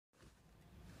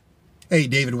Hey,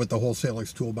 David with the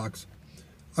Wholesaler's Toolbox.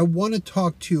 I want to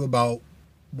talk to you about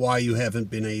why you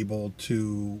haven't been able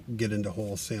to get into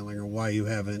wholesaling or why you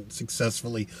haven't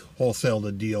successfully wholesaled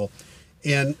a deal.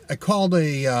 And I called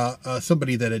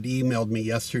somebody that had emailed me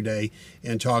yesterday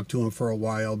and talked to him for a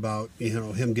while about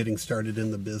him getting started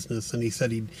in the business. And he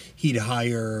said he'd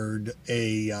hired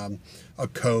a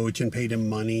coach and paid him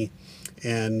money,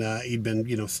 and he'd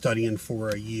been studying for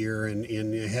a year and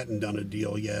hadn't done a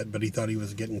deal yet, but he thought he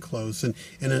was getting close, and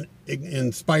it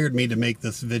inspired me to make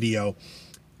this video.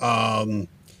 I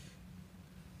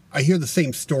hear the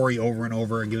same story over and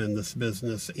over again in this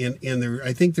business, and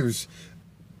I think there's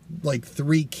like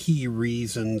three key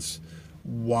reasons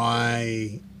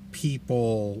why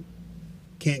people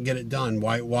can't get it done,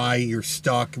 why you're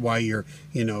stuck, why you're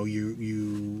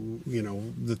the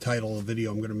title of the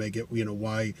video I'm going to make it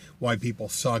why people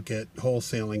suck at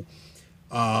wholesaling.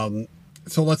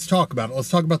 So let's talk about it. Let's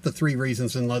talk about the three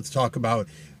reasons, and let's talk about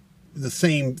the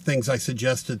same things I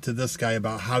suggested to this guy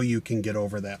about how you can get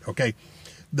over that. Okay,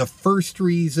 the first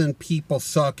reason people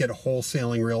suck at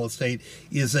wholesaling real estate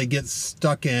is they get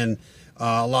stuck in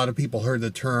a lot of people heard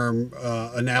the term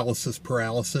analysis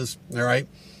paralysis. All right,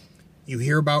 you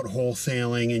hear about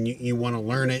wholesaling and you want to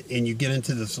learn it, and you get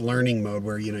into this learning mode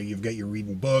where you're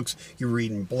reading books, you're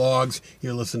reading blogs,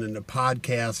 you're listening to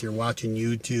podcasts, you're watching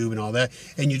YouTube and all that,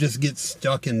 and you just get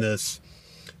stuck in this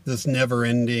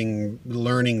never-ending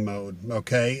learning mode.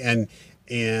 Okay,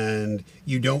 and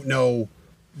you don't know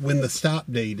when the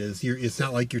stop date is. It's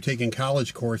not like you're taking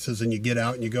college courses and you get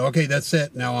out and you go, okay, that's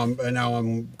it, now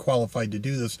I'm qualified to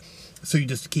do this. So you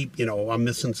just keep, I'm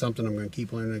missing something, I'm going to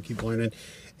keep learning,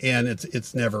 and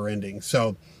it's never ending.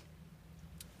 So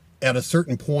at a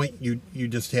certain point, you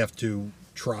just have to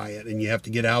try it, and you have to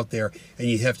get out there, and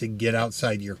you have to get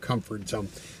outside your comfort zone.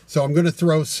 So I'm going to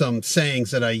throw some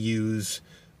sayings that I use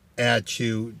at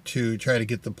you to try to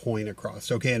get the point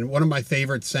across. Okay, and one of my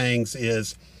favorite sayings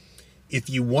is, if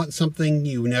you want something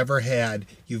you never had,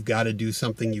 you've got to do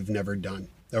something you've never done.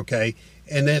 Okay,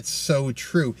 and that's so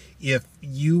true. If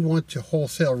you want to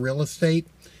wholesale real estate,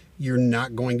 you're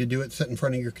not going to do it sit in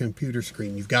front of your computer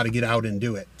screen. You've got to get out and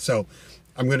do it. So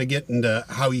I'm going to get into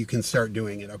how you can start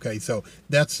doing it. Okay, so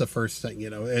that's the first thing.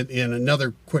 And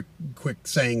another quick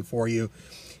saying for you: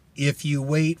 if you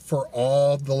wait for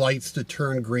all the lights to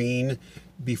turn green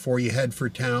before you head for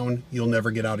town, you'll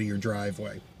never get out of your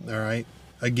driveway. All right,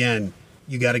 again,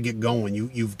 you got to get going.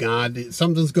 You've got,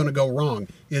 something's going to go wrong.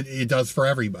 It does for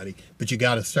everybody, but you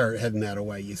got to start heading that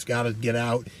way. You've got to get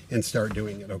out and start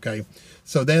doing it. Okay,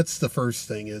 so that's the first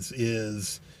thing: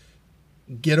 is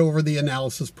get over the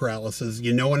analysis paralysis.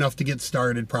 You know enough to get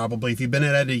started. Probably if you've been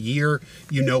at it a year,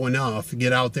 you know enough.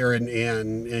 Get out there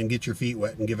and get your feet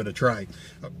wet and give it a try.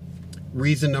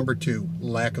 Reason number two: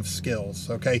 lack of skills.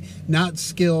 Okay, not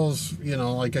skills,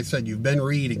 like I said, you've been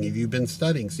reading, you've been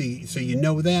studying, so you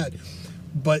know that,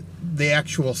 but the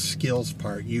actual skills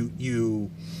part, you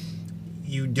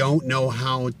don't know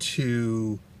how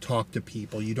to talk to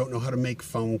people, you don't know how to make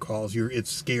phone calls,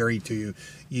 it's scary to you,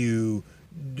 you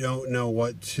don't know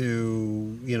what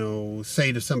to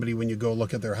say to somebody when you go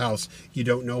look at their house, you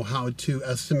don't know how to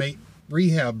estimate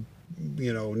rehab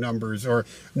numbers or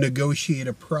negotiate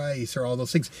a price or all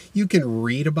those things. You can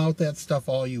read about that stuff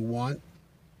all you want,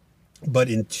 but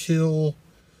until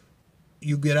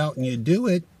you get out and you do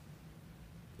it,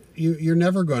 you're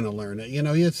never going to learn it.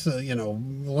 It's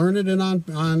learn it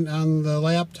on the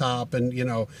laptop, and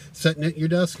setting it at your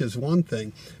desk is one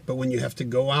thing, but when you have to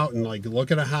go out and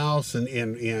look at a house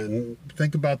and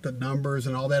think about the numbers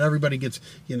and all that, everybody gets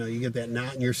you get that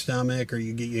knot in your stomach, or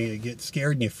you get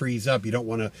scared and you freeze up. You don't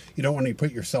want to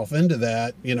put yourself into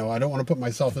that. I don't want to put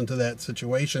myself into that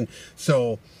situation,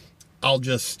 so I'll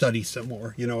just study some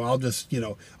more.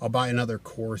 I'll buy another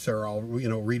course, or I'll,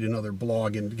 read another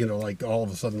blog, and, all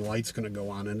of a sudden the light's going to go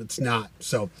on, and it's not.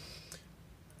 So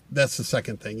that's the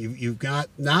second thing. You've got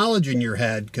knowledge in your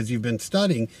head because you've been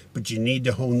studying, but you need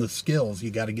to hone the skills. You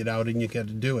got to get out and you got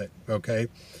to do it. Okay.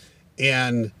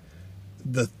 And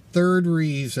the third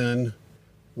reason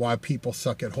why people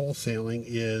suck at wholesaling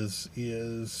is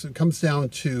it comes down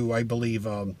to, I believe,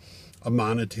 a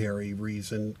monetary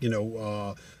reason.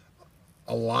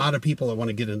 A lot of people that want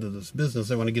to get into this business,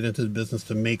 they want to get into the business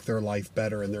to make their life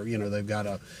better, and they've got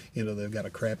a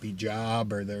crappy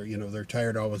job, or they're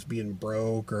tired of always being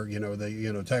broke, or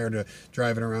they tired of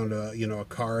driving around a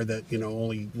car that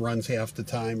only runs half the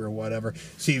time or whatever.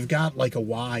 So you've got like a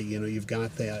why, you've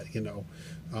got that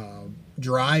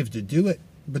drive to do it,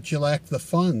 but you lack the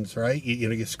funds, right?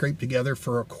 You scrape together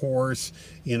for a course,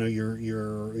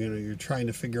 you're trying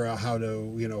to figure out how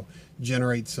to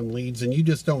generate some leads, and you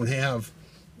just don't have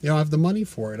You don't have the money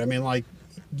for it. I mean, like,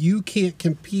 you can't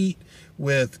compete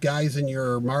with guys in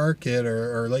your market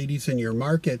or ladies in your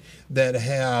market that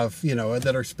have, you know,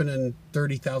 that are spending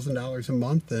 $30,000 a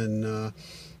month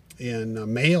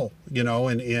in mail, you know,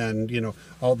 and you know,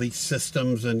 all these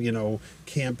systems and, you know,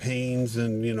 campaigns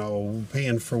and, you know,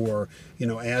 paying for, you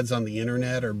know, ads on the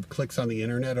internet or clicks on the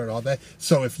internet or all that.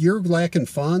 So if you're lacking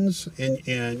funds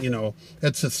and you know,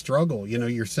 it's a struggle, you know,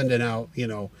 you're sending out, you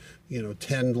know,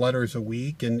 10 letters a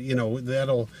week, and, you know,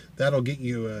 that'll get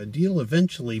you a deal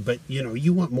eventually, but, you know,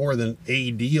 you want more than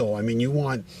a deal. I mean, you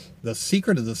want, the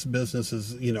secret of this business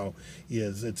is, you know,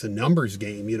 is it's a numbers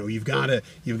game. You know, you've got to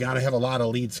have a lot of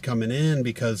leads coming in,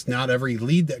 because not every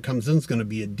lead that comes in is going to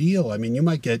be a deal. I mean, you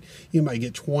might get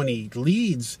 20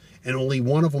 leads and only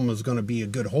one of them is going to be a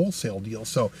good wholesale deal.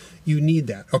 So you need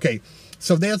that. Okay.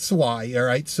 So that's why, all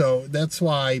right. So that's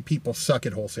why people suck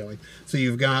at wholesaling. So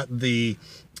you've got the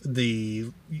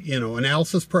you know,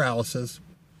 analysis paralysis.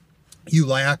 You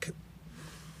lack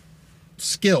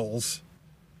skills,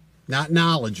 not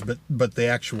knowledge, but the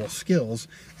actual skills,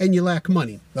 and you lack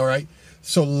money. All right.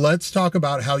 So let's talk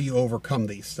about how you overcome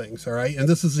these things. All right. And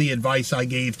this is the advice I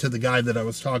gave to the guy that I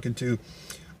was talking to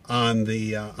on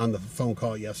the phone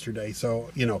call yesterday.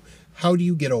 So, you know, how do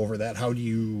you get over that? How do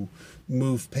you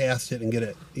move past it and get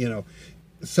it, you know?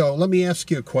 So let me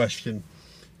ask you a question.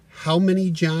 How many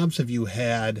jobs have you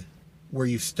had where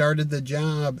you started the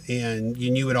job and you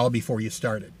knew it all before you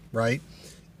started, right?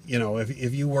 You know,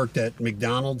 if you worked at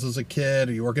McDonald's as a kid,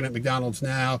 or you're working at McDonald's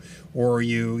now, or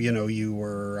you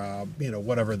were, you know,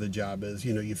 whatever the job is,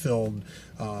 you know, you filled,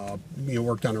 you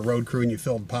worked on a road crew and you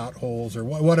filled potholes or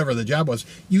whatever the job was,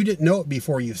 you didn't know it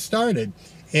before you started.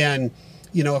 And,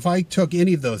 you know, if I took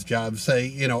any of those jobs, say,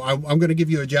 you know, I'm going to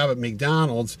give you a job at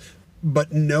McDonald's,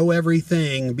 but know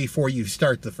everything before you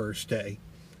start the first day,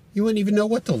 you wouldn't even know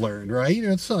what to learn, right?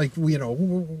 It's like, you know,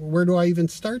 where do I even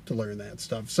start to learn that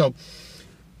stuff?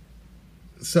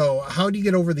 So how do you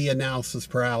get over the analysis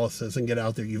paralysis and get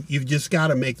out there? You've just got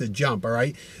to make the jump, all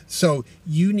right? So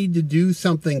you need to do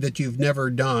something that you've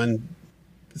never done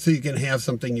so you can have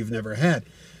something you've never had.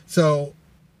 So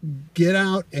get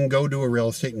out and go to a real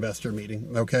estate investor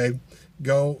meeting, okay?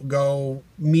 Go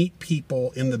meet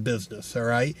people in the business, all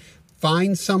right?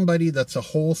 Find somebody that's a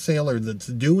wholesaler that's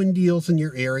doing deals in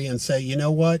your area and say, you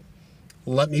know what?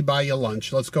 Let me buy you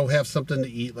lunch. Let's go have something to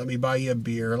eat. Let me buy you a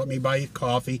beer. Let me buy you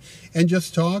coffee. And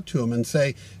just talk to them and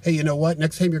say, hey, you know what?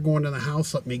 Next time you're going to the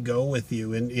house, let me go with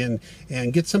you and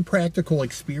get some practical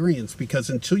experience, because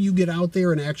until you get out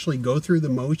there and actually go through the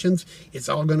motions, it's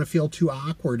all going to feel too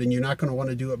awkward and you're not going to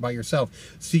want to do it by yourself.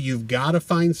 So you've got to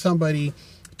find somebody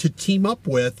to team up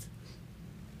with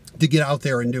to get out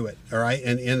there and do it. All right.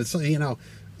 And it's, you know,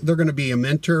 they're going to be a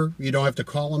mentor. You don't have to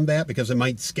call them that because it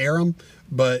might scare them,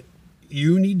 but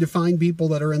you need to find people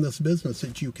that are in this business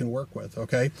that you can work with.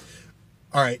 Okay.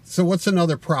 All right. So what's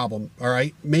another problem? All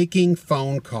right. Making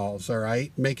phone calls. All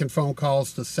right. Making phone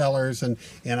calls to sellers and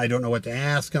I don't know what to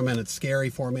ask them and it's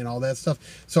scary for me and all that stuff.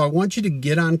 So I want you to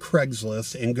get on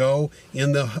Craigslist and go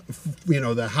in the, you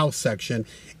know, the house section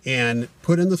and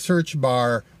put in the search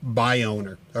bar by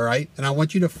owner. All right. And I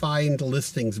want you to find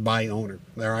listings by owner.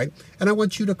 All right. And I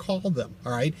want you to call them.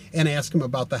 All right. And ask them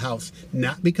about the house,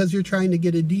 not because you're trying to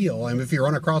get a deal. I mean, if you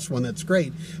run across one, that's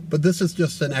great. But this is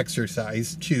just an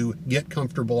exercise to get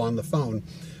comfortable on the phone.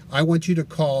 I want you to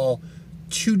call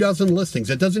 24 listings.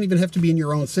 It doesn't even have to be in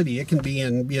your own city. It can be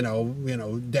in, you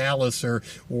know, Dallas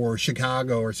or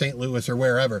Chicago or St. Louis or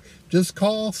wherever. Just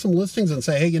call some listings and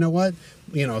say, hey, you know what?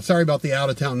 You know, sorry about the out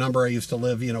of town number. I used to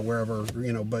live, you know, wherever,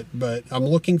 you know, but I'm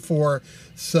looking for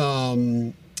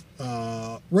some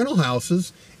rental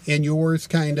houses, and yours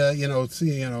kind of, you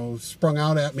know, sprung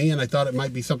out at me, and I thought it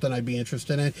might be something I'd be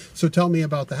interested in. So tell me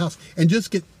about the house, and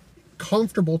just get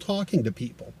comfortable talking to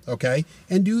people, okay?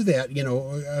 And do that, you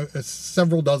know,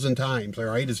 several dozen times, all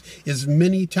right? As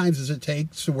many times as it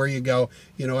takes to where you go,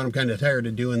 you know, I'm kind of tired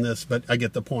of doing this, but I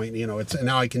get the point, you know, it's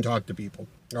now I can talk to people,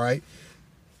 all right?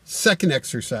 Second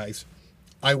exercise,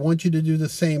 I want you to do the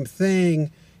same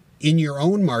thing in your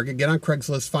own market. Get on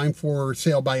Craigslist, find for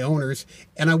sale by owners,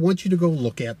 and I want you to go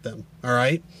look at them, all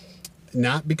right?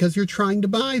 Not because you're trying to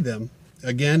buy them.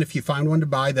 Again, if you find one to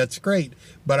buy, that's great.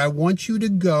 But I want you to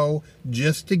go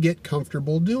just to get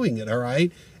comfortable doing it, all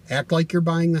right? Act like you're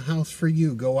buying the house for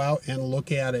you. Go out and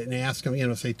look at it and ask them, you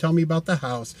know, say, tell me about the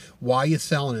house. Why are you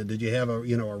selling it? Did you have a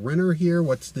renter here?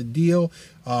 What's the deal?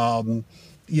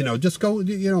 just go,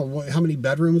 how many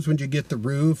bedrooms, when did you get the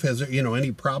roof? Has there,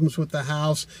 any problems with the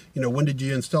house? When did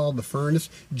you install the furnace?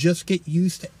 Just get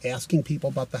used to asking people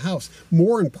about the house.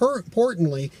 More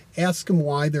importantly, ask them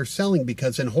why they're selling,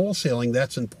 because in wholesaling,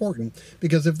 that's important.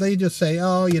 Because if they just say,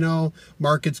 oh,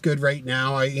 market's good right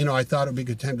now, I thought it'd be a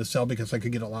good time to sell because I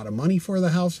could get a lot of money for the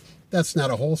house, that's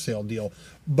not a wholesale deal.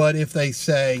 But if they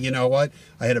say, you know what,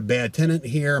 I had a bad tenant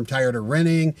here, I'm tired of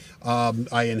renting,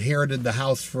 I inherited the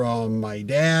house from my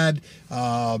dad,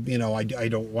 I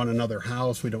don't want another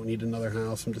house, we don't need another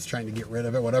house, I'm just trying to get rid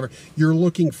of it, whatever. You're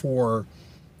looking for,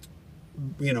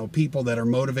 people that are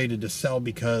motivated to sell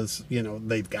because,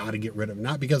 they've got to get rid of it.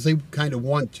 Not because they kind of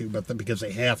want to, but because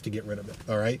they have to get rid of it,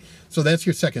 all right? So that's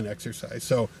your second exercise.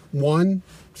 So 1,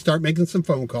 start making some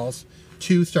phone calls.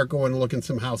 2, start going and looking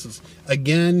some houses.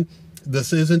 Again,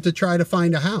 this isn't to try to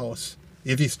find a house.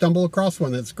 If you stumble across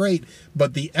one, that's great.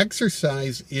 But the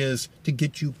exercise is to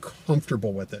get you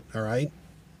comfortable with it, all right?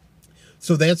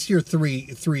 So that's your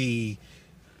three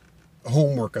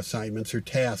homework assignments or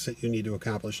tasks that you need to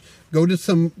accomplish. Go to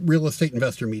some real estate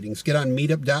investor meetings. Get on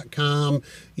meetup.com,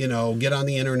 get on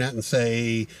the internet and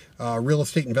say real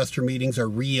estate investor meetings are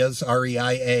RIAs,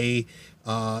 REIA,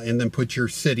 and then put your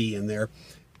city in there.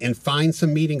 And find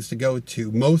some meetings to go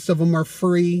to. Most of them are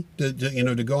free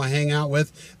to go hang out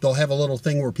with. They'll have a little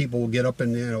thing where people will get up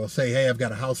and say, hey, I've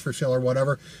got a house for sale or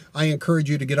whatever. I encourage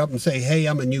you to get up and say, hey,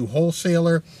 I'm a new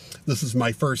wholesaler. This is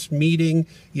my first meeting.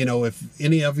 If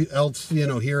any of you else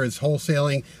here is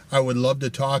wholesaling, I would love to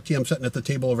talk to you. I'm sitting at the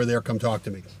table over there. Come talk to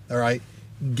me. All right.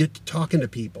 Get talking to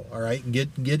people. All right.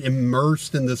 Get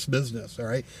immersed in this business. All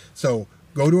right. So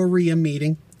go to a RIA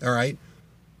meeting. All right.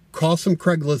 Call some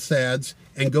Craigslist ads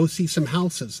and go see some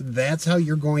houses. That's how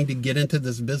you're going to get into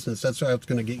this business. That's how it's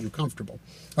going to get you comfortable.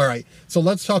 All right. So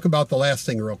let's talk about the last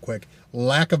thing real quick.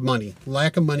 Lack of money.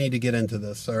 Lack of money to get into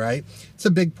this. All right. It's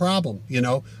a big problem.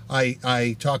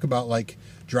 I talk about like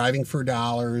driving for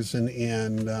dollars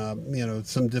and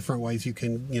some different ways you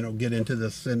can, get into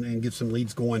this and get some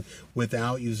leads going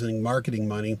without using marketing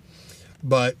money.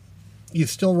 But you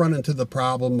still run into the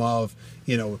problem of,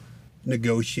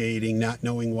 negotiating, not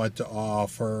knowing what to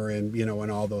offer, and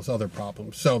and all those other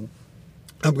problems. So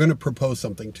I'm going to propose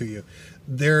something to you.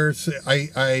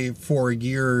 I for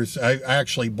years, I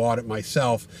actually bought it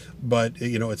myself, but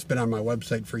it's been on my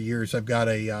website for years. I've got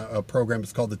a program.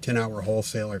 It's called the 10-Hour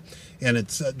Wholesaler, and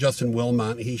it's Justin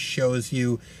Wilmot. He shows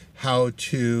you how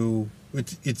to.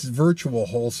 It's virtual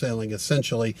wholesaling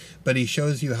essentially, but he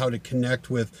shows you how to connect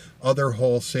with other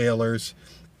wholesalers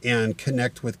and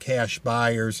connect with cash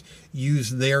buyers,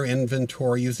 use their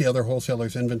inventory, use the other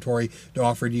wholesalers' inventory to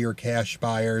offer to your cash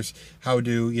buyers, how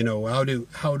to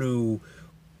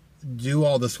do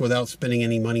all this without spending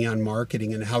any money on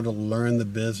marketing, and how to learn the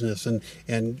business and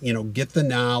get the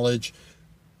knowledge,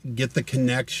 get the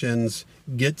connections,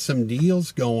 get some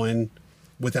deals going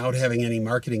without having any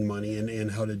marketing money,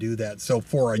 and how to do that. So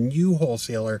for a new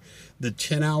wholesaler, the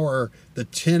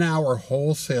 10-hour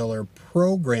wholesaler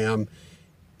program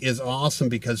is awesome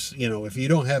because, if you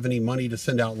don't have any money to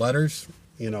send out letters,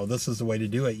 this is the way to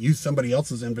do it. Use somebody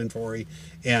else's inventory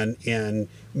and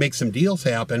make some deals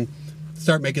happen,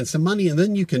 start making some money, and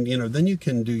then you can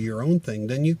do your own thing.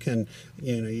 Then you can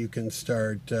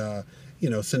start,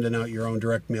 sending out your own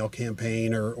direct mail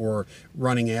campaign or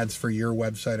running ads for your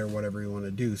website or whatever you want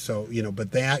to do. So,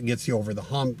 but that gets you over the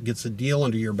hump, gets a deal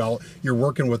under your belt. You're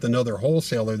working with another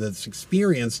wholesaler that's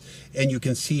experienced, and you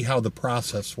can see how the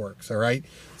process works. All right.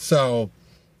 So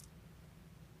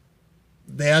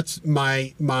that's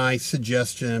my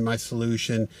suggestion, my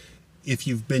solution. If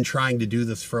you've been trying to do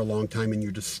this for a long time and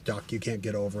you're just stuck, you can't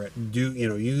get over it,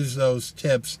 use those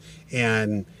tips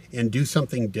and do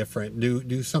something different.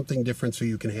 Do something different so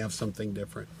you can have something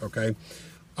different, okay?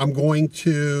 I'm going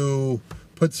to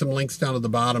put some links down at the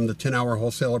bottom. The 10-Hour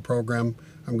Wholesaler Program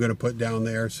I'm going to put down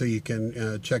there so you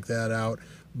can check that out.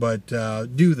 But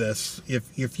do this.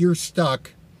 If you're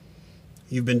stuck,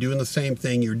 you've been doing the same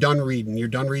thing, you're done reading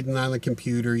on the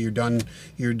computer, you're done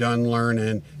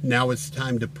learning. Now it's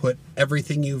time to put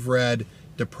everything you've read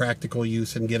to practical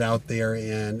use and get out there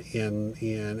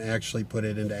and actually put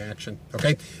it into action.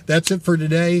 Okay, that's it for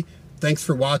today. Thanks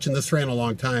for watching. This ran a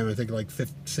long time. I think like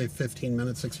 15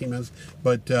 minutes, 16 minutes.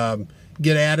 But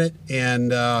get at it,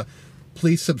 and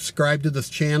please subscribe to this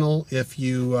channel if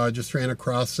you just ran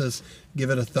across this. Give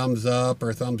it a thumbs up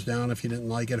or thumbs down if you didn't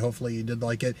like it. Hopefully you did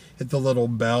like it. Hit the little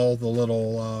bell, the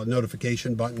little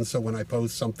notification button, so when I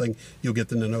post something, you'll get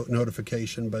the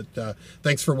notification. But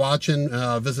thanks for watching.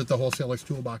 Visit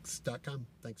thewholesalerstoolbox.com.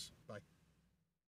 Thanks.